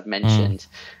other ones I've mentioned.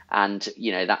 And,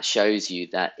 that shows you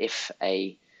that if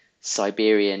a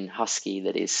Siberian husky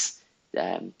that is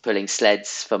pulling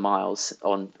sleds for miles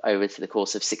over to the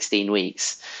course of 16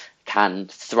 weeks can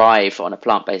thrive on a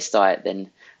plant-based diet,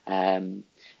 then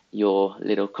your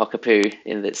little cockapoo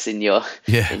that's in your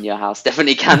house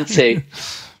definitely can too.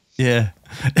 Yeah,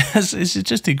 it's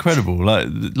just incredible.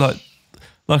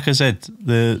 Like I said,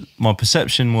 my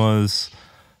perception was,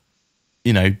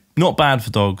 not bad for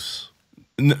dogs.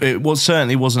 It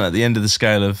certainly wasn't at the end of the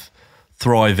scale of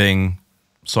thriving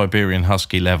Siberian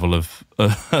husky level of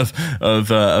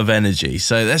energy.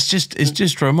 So it's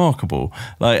just remarkable.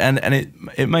 And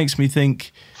it makes me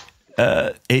think.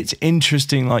 It's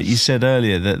interesting, like you said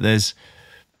earlier, that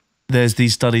there's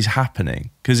these studies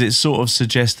happening because it sort of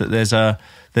suggests that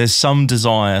there's some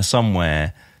desire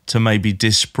somewhere to maybe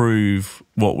disprove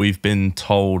what we've been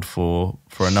told for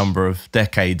a number of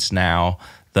decades now,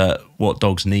 that what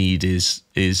dogs need is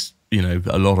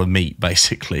a lot of meat,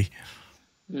 basically.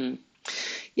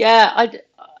 Yeah,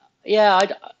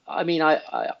 I mean,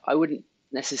 I wouldn't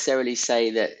necessarily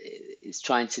say that it's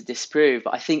trying to disprove,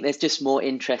 but I think there's just more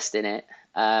interest in it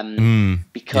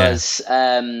because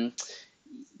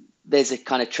there's a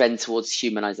kind of trend towards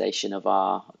humanization of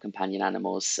our companion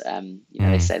animals.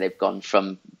 They say they've gone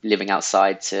from living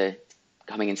outside to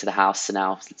coming into the house to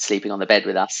now sleeping on the bed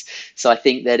with us. So I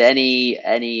think that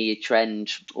any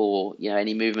trend or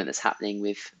any movement that's happening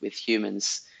with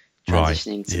humans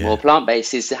transitioning to more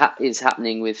plant-based is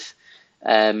happening with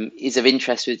is of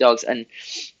interest with dogs. And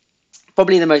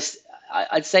probably the most,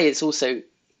 I'd say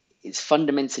it's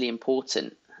fundamentally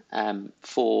important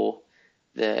for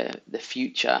the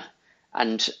future.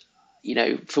 And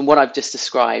from what I've just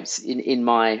described, in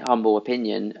my humble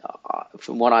opinion,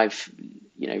 from what I've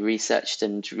researched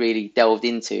and really delved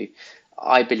into,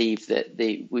 I believe that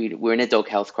we're in a dog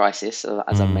health crisis,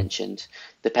 as I've mentioned.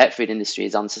 The pet food industry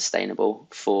is unsustainable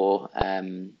for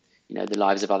the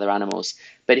lives of other animals,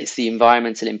 but it's the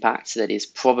environmental impact that is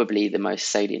probably the most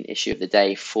salient issue of the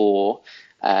day for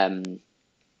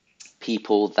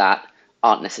people that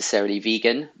aren't necessarily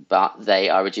vegan, but they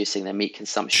are reducing their meat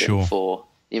consumption for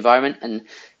the environment. And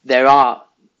there are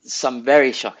some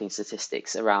very shocking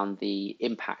statistics around the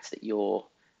impact that your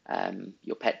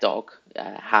pet dog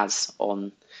has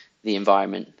on the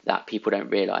environment that people don't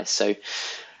realize. So,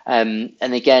 and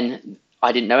again,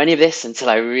 I didn't know any of this until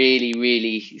I really,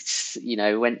 really,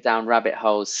 went down rabbit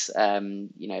holes,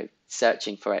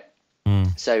 searching for it.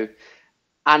 So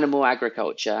animal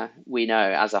agriculture, we know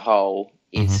as a whole,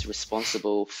 is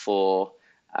responsible for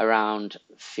around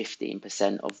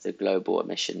 15% of the global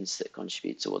emissions that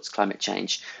contribute towards climate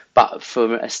change. But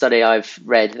from a study I've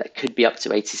read, that could be up to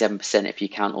 87% if you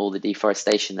count all the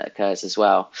deforestation that occurs as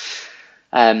well.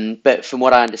 But from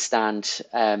what I understand,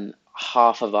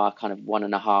 half of our kind of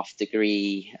 1.5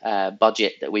 degree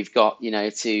budget that we've got,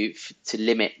 to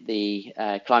limit the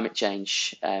climate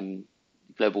change,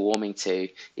 global warming to,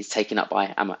 is taken up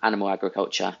by animal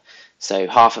agriculture. So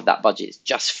half of that budget is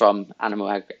just from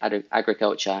animal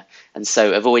agriculture. And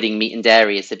so avoiding meat and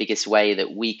dairy is the biggest way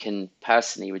that we can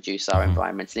personally reduce our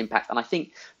environmental impact. And I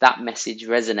think that message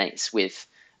resonates with,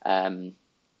 the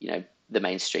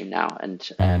mainstream now,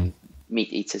 and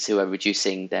meat eaters who are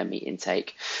reducing their meat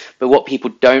intake. But what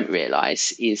people don't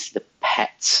realize is the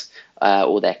pets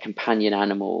or their companion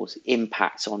animals'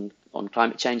 impact on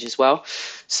climate change as well.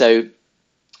 So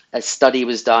a study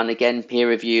was done, again,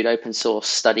 peer-reviewed, open-source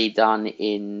study done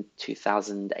in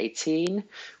 2018,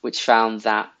 which found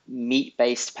that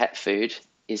meat-based pet food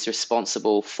is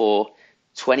responsible for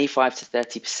 25 to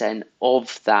 30%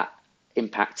 of that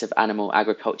impact of animal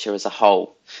agriculture as a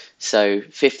whole. So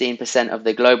 15% of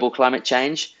the global climate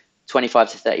change,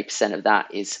 25 to 30% of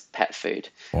that is pet food,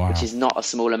 which Wow. is not a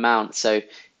small amount. So,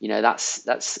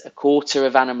 that's a quarter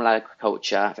of animal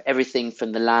agriculture, everything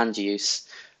from the land use,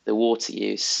 the water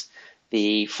use,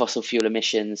 the fossil fuel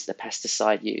emissions, the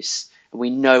pesticide use. And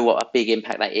we know what a big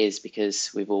impact that is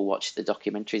because we've all watched the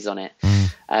documentaries on it.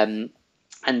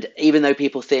 And even though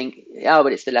people think, oh,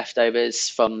 but it's the leftovers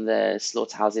from the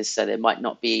slaughterhouses, so there might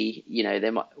not be,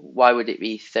 why would it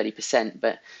be 30%?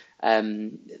 But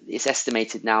it's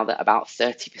estimated now that about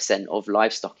 30% of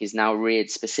livestock is now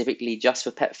reared specifically just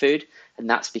for pet food. And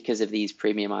that's because of these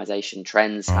premiumization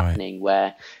trends happening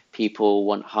where people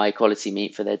want high quality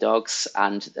meat for their dogs,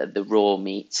 and the raw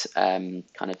meat kind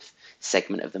of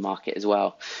segment of the market as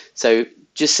well. So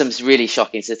just some really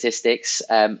shocking statistics.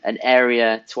 An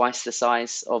area twice the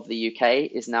size of the UK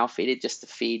is now feeded just to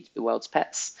feed the world's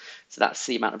pets. So that's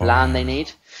the amount of land they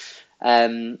need.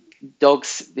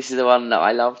 Dogs, this is the one that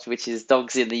I loved, which is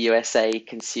dogs in the USA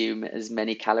consume as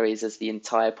many calories as the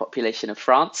entire population of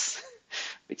France,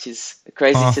 which is a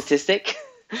crazy statistic.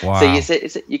 So Wow.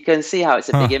 you can see how it's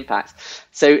a big impact.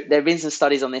 So there have been some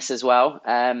studies on this as well.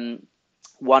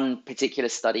 One particular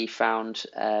study found,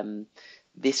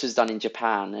 this was done in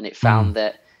Japan, and it found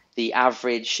that the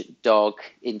average dog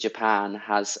in Japan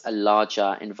has a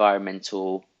larger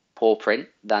environmental paw print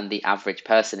than the average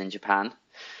person in Japan,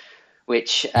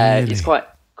 which is Really?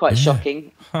 quite Yeah.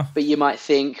 shocking. But you might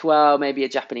think, well, maybe a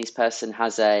Japanese person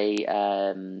has a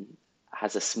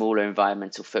smaller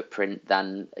environmental footprint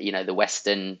than the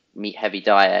Western meat heavy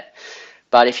diet.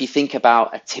 But if you think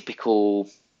about a typical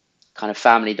kind of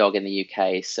family dog in the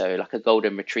UK, so like a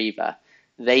golden retriever,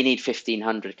 they need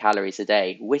 1,500 calories a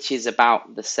day, which is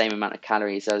about the same amount of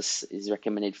calories as is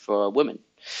recommended for a woman,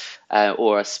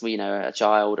 or a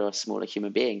child or a smaller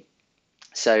human being.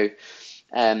 So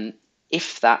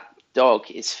if that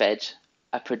dog is fed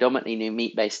a predominantly new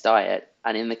meat-based diet,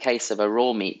 and in the case of a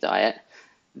raw meat diet,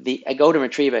 a golden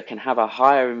retriever can have a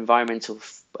higher environmental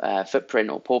footprint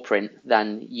or paw print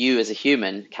than you as a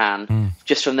human can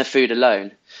just from the food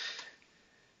alone.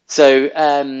 So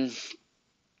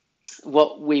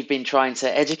what we've been trying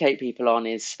to educate people on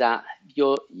is that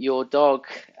your dog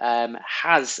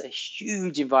has a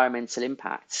huge environmental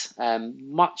impact,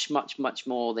 much, much, much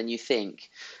more than you think.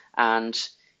 And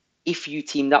if you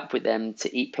teamed up with them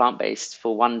to eat plant-based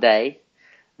for one day,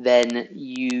 then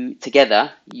you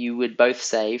would both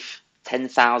save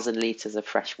 10,000 litres of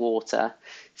fresh water,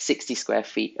 60 square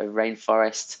feet of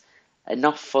rainforest,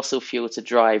 enough fossil fuel to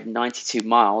drive 92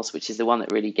 miles, which is the one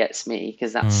that really gets me,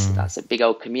 because that's a big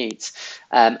old commute,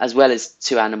 as well as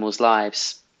two animals'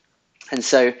 lives. And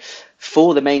so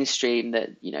for the mainstream that,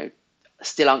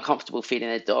 still uncomfortable feeding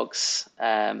their dogs,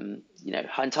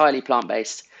 entirely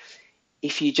plant-based,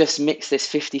 if you just mix this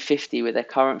 50-50 with their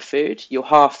current food, you'll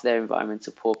half their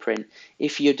environmental paw print.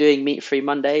 If you're doing meat-free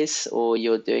Mondays, or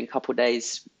you're doing a couple of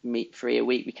days meat-free a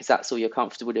week because that's all you're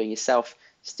comfortable doing yourself,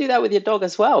 just do that with your dog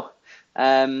as well.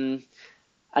 And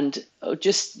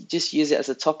just use it as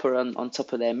a topper on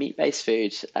top of their meat-based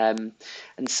food. And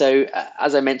so,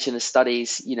 as I mentioned, the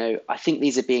studies, I think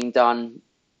these are being done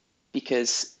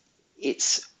because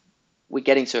we're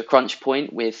getting to a crunch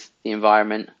point with the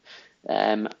environment.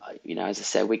 As I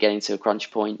said, we're getting to a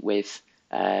crunch point with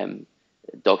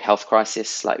dog health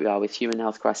crisis, like we are with human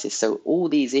health crisis. So all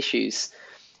these issues,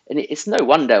 and it's no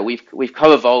wonder we've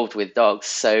co-evolved with dogs.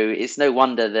 So it's no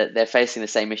wonder that they're facing the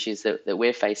same issues that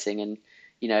we're facing, and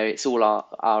it's all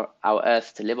our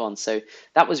earth to live on. So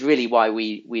that was really why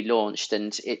we launched,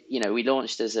 and we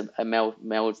launched as a male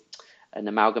an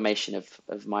amalgamation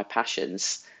of my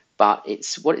passions. But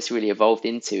it's what it's really evolved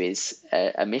into is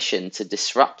a mission to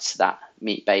disrupt that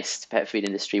meat-based pet food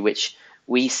industry, which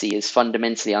we see as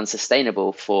fundamentally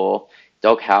unsustainable for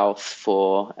dog health,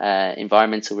 for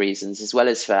environmental reasons, as well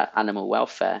as for animal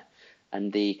welfare,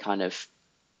 and the kind of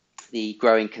the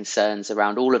growing concerns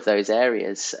around all of those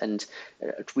areas. And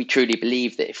we truly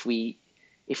believe that if we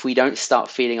don't start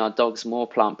feeding our dogs more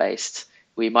plant-based,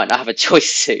 we might not have a choice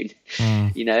soon.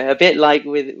 Mm. A bit like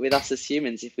with us as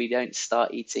humans, if we don't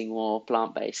start eating more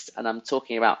plant-based, and I'm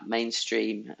talking about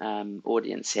mainstream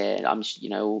audience here. All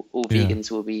Yeah. vegans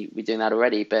will be doing that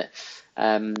already, but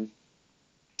I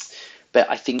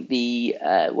think the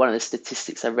one of the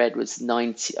statistics I read was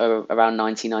around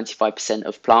 95%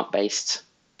 of plant-based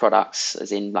products,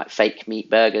 as in like fake meat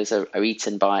burgers, are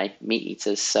eaten by meat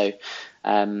eaters. So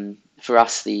for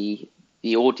us, the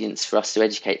audience for us to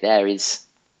educate there is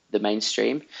the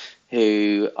mainstream,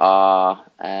 who are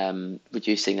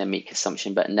reducing their meat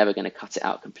consumption but never going to cut it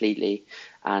out completely,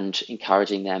 and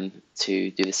encouraging them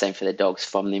to do the same for their dogs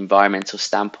from the environmental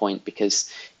standpoint,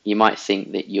 because you might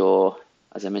think that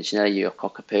as I mentioned earlier, your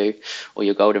cockapoo or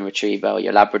your golden retriever or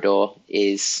your Labrador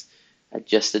is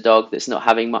just a dog that's not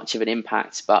having much of an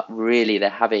impact, but really they're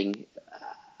having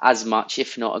as much,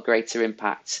 if not a greater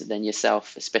impact than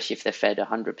yourself, especially if they're fed a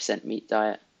 100% meat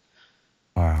diet.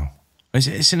 Wow.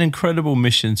 It's an incredible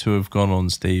mission to have gone on,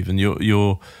 Steve, and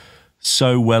you're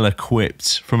so well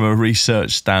equipped from a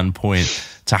research standpoint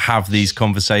to have these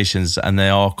conversations, and they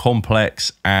are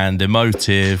complex and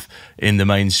emotive in the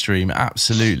mainstream.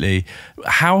 Absolutely.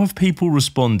 How have people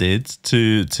responded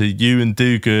to you and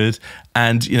Dogood,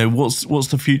 and what's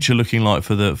the future looking like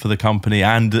for the company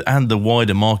and the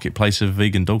wider marketplace of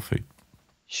vegan dog food?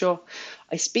 Sure.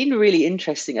 It's been a really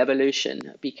interesting evolution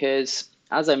because,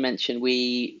 as I mentioned,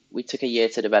 we took a year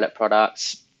to develop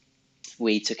products.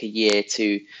 We took a year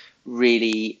to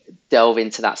really delve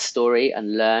into that story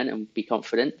and learn and be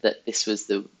confident that this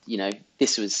was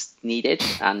this was needed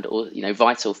and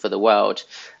vital for the world,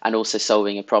 and also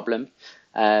solving a problem.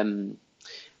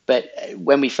 But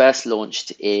when we first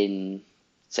launched in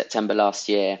September last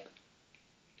year,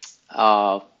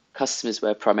 our customers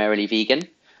were primarily vegan.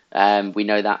 We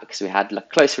know that because we had a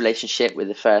close relationship with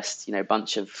the first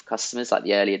bunch of customers, like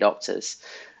the early adopters.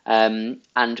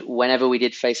 And whenever we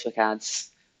did Facebook ads,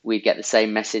 we'd get the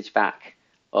same message back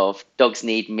of dogs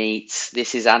need meat,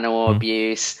 this is animal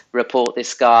abuse, report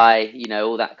this guy,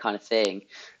 all that kind of thing.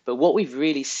 But what we've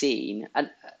really seen, and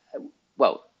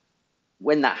well,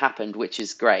 when that happened, which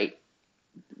is great,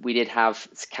 we did have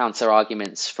counter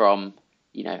arguments from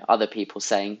other people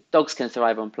saying dogs can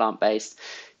thrive on plant-based.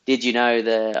 Did you know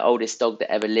the oldest dog that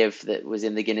ever lived that was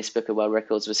in the Guinness Book of World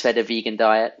Records was fed a vegan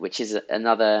diet, which is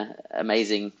another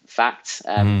amazing fact.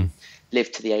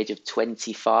 Lived to the age of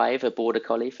 25, a border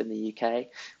collie from the UK,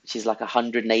 which is like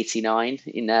 189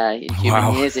 in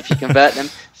human years if you convert them,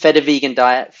 fed a vegan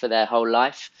diet for their whole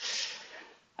life.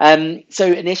 So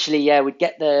initially, we'd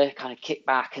get the kind of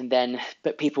kickback,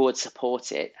 but people would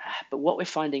support it. But what we're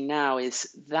finding now is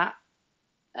that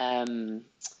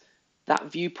that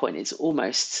viewpoint is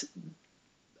almost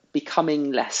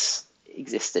becoming less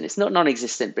existent. It's not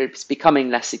non-existent, but it's becoming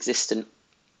less existent.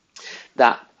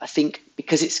 That I think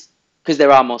because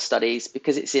there are more studies,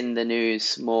 because it's in the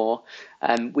news more.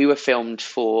 We were filmed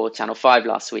for Channel 5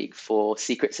 last week for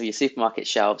Secrets of Your Supermarket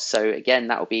Shelves. So again,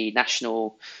 that will be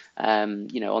national,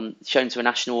 shown to a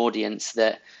national audience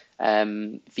that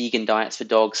vegan diets for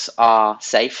dogs are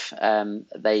safe.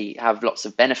 They have lots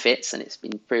of benefits, and it's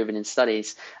been proven in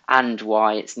studies, and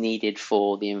why it's needed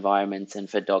for the environment and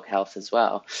for dog health as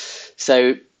well.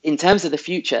 So in terms of the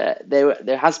future,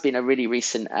 there has been a really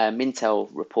recent Mintel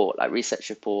report, like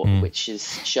research report, which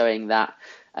is showing that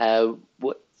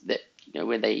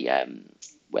when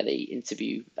they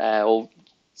interview or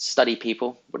study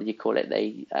people, what do you call it?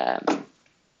 They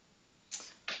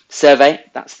survey.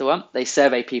 That's the one. They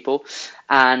survey people,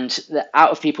 and out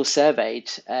of people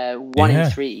surveyed, 1 in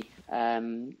 3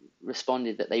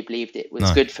 responded that they believed it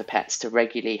was good for pets to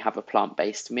regularly have a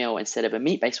plant-based meal instead of a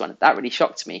meat-based one. That really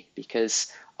shocked me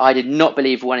because I did not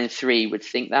believe 1 in 3 would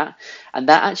think that. And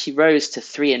that actually rose to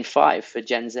 3 in 5 for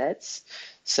Gen Zs.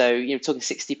 So, talking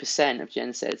 60% of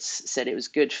Gen Zs said it was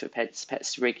good for pets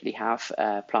to regularly have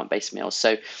plant-based meals.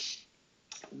 So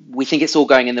we think it's all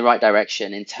going in the right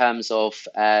direction in terms of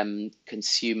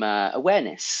consumer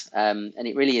awareness. And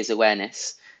it really is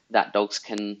awareness that dogs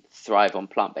can thrive on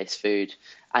plant-based food,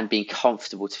 and being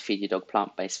comfortable to feed your dog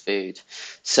plant-based food.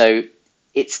 So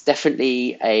it's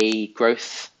definitely a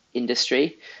growth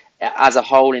industry. as a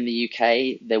whole in the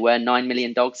UK, there were 9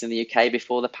 million dogs in the UK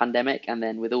before the pandemic, and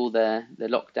then with all the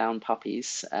lockdown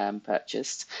puppies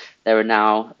purchased, there are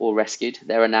now, or rescued,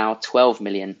 there are now 12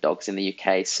 million dogs in the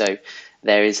UK. So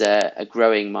there is a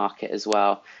growing market as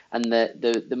well. And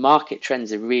the market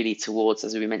trends are really towards,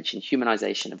 as we mentioned,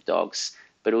 humanization of dogs,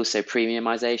 but also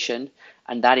premiumization.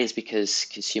 And that is because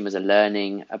consumers are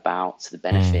learning about the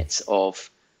benefits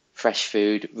of fresh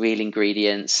food, real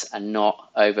ingredients, and not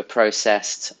over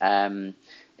processed,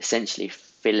 essentially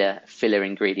filler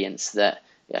ingredients that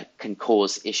can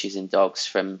cause issues in dogs,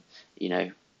 from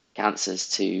cancers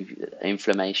to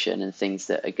inflammation and things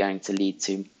that are going to lead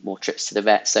to more trips to the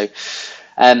vet. So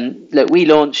look, we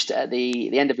launched at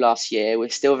the end of last year. We're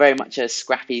still very much a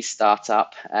scrappy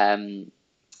startup.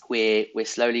 We're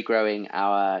slowly growing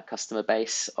our customer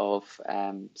base of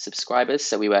subscribers.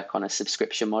 So we work on a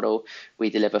subscription model. We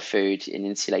deliver food in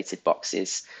insulated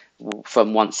boxes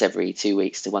from once every 2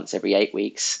 weeks to once every 8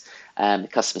 weeks. The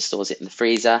customer stores it in the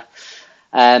freezer.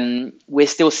 We're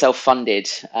still self-funded.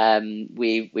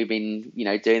 We've been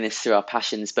doing this through our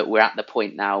passions, but we're at the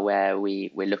point now where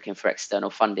we're looking for external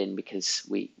funding, because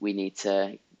we've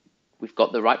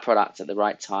got the right product at the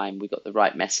right time. We've got the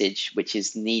right message, which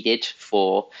is needed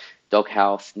for dog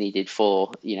health, needed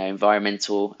for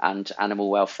environmental and animal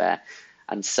welfare.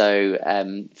 And so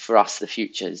for us, the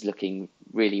future is looking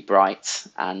really bright,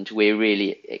 and we're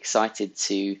really excited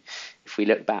to, if we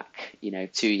look back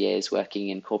 2 years working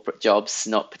in corporate jobs,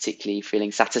 not particularly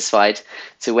feeling satisfied,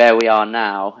 to where we are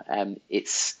now.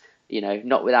 It's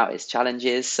not without its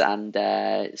challenges and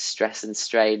stress and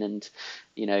strain, and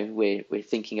we're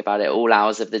thinking about it all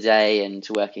hours of the day and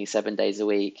working 7 days a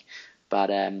week. But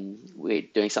we're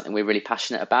doing something we're really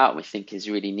passionate about and we think is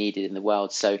really needed in the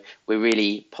world. So we're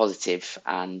really positive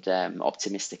and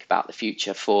optimistic about the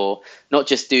future for not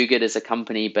just Dogood as a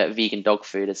company, but vegan dog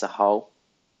food as a whole.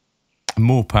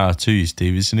 More power to you,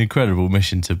 Steve. It's an incredible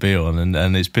mission to be on,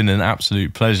 and it's been an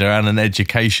absolute pleasure and an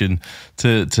education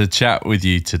to chat with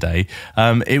you today.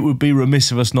 It would be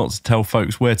remiss of us not to tell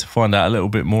folks where to find out a little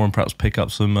bit more and perhaps pick up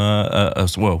some,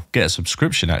 get a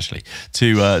subscription actually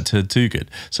to Dogood.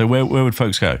 So where would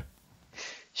folks go?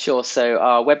 Sure. So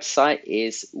our website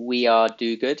is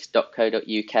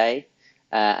wearedogood.co.uk,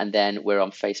 and then we're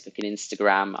on Facebook and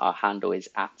Instagram. Our handle is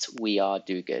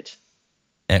 @wearedogood.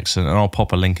 Excellent. And I'll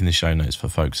pop a link in the show notes for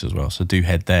folks as well. So do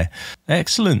head there.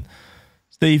 Excellent.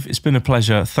 Steve, it's been a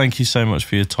pleasure. Thank you so much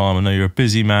for your time. I know you're a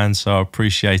busy man, so I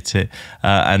appreciate it.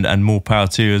 And more power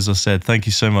to you, as I said. Thank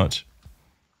you so much.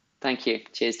 Thank you.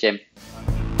 Cheers, Jim.